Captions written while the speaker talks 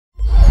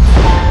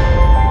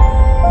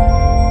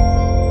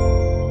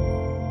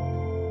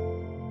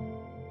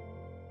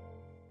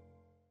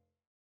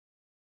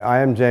I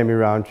am Jamie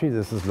Roundtree,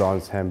 this is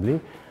Lance Hambley.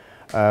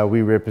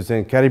 We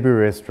represent Karibu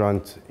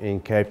restaurant in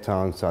Cape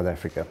Town, South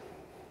Africa.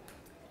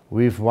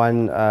 We've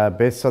won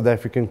Best South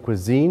African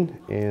Cuisine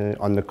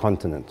on the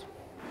continent.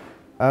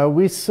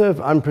 We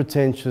serve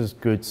unpretentious,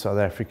 good South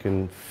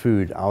African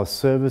food. Our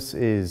service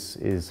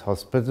is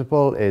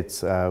hospitable,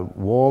 it's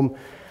warm,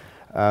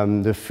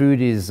 the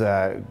food is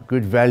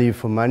good value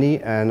for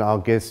money, and our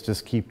guests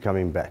just keep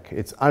coming back.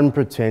 It's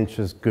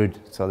unpretentious, good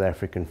South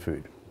African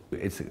food.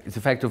 It's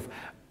a fact of,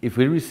 if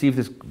we receive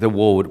the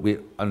award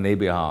on their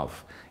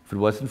behalf, if it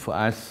wasn't for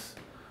us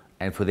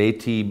and for their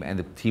team and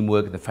the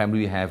teamwork and the family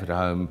we have at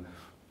home,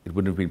 it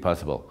wouldn't have been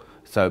possible.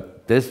 So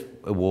this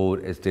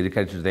award is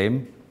dedicated to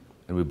them,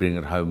 and we bring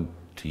it home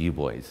to you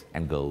boys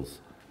and girls.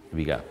 Here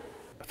we go.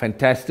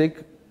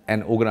 Fantastic,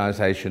 and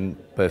organisation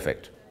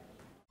perfect.